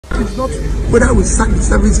is not whether we sack the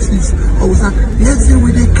service chiefs or we sack. Let's deal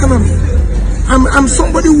with the economy. I'm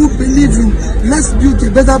somebody who believes in let's build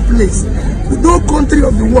a better place. No country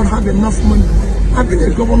of the world have enough money. I've been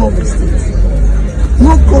a governor of the state.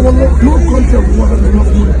 No governor, no country of the world has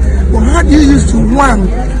enough money. But how do you use to one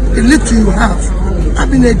the little you have? I've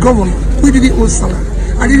been a governor. We didn't owe salary.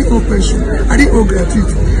 I didn't owe pension. I didn't owe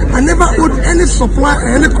gratuity. I never owed any supplier or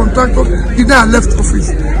any contractor the day I left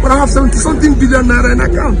office. But I have 70-something billion naira in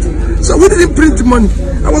account. So we didn't print money.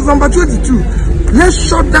 I was number 22. Let's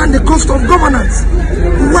shut down the cost of governance.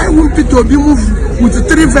 Why won't people be moved with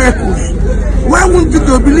 3 vehicles? Why won't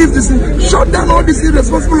people believe this? Shut down all these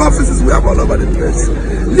irresponsible offices we have all over the place.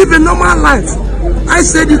 Live a normal life. I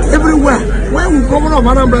said it everywhere. Why would Governor of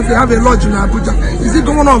Anambra say have a lodge in Abuja? Is he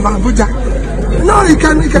Governor of Abuja? No, he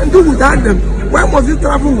can do without them. Why must he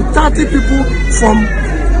travel with 30 people from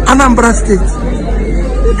Anambra State?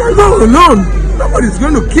 He can go alone. Nobody's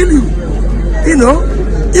going to kill you. You know,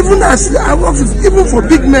 even as I work with, even for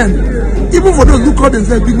big men, even for those who call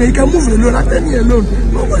themselves big men, you can move alone, at any alone.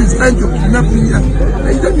 Nobody's trying to kidnap you here.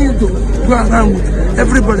 And you don't need to go around with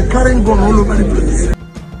everybody carrying gun all over the place.